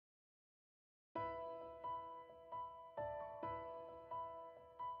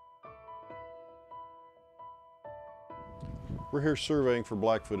We're here surveying for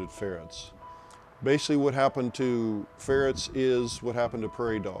black-footed ferrets. Basically what happened to ferrets is what happened to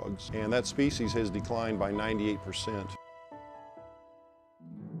prairie dogs, and that species has declined by 98%.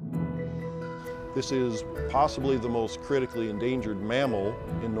 This is possibly the most critically endangered mammal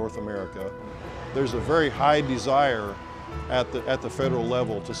in North America. There's a very high desire at the federal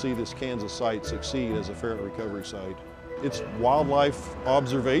level to see this Kansas site succeed as a ferret recovery site. It's wildlife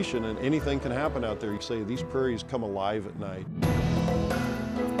observation, and anything can happen out there. You say these prairies come alive at night.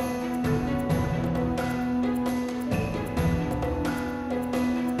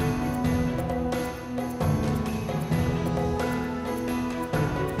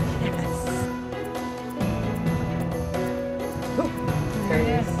 There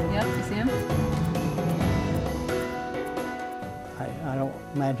he is. Yep, you see him? I don't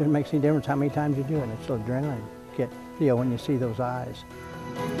imagine it makes any difference how many times you do it. It's adrenaline when you see those eyes.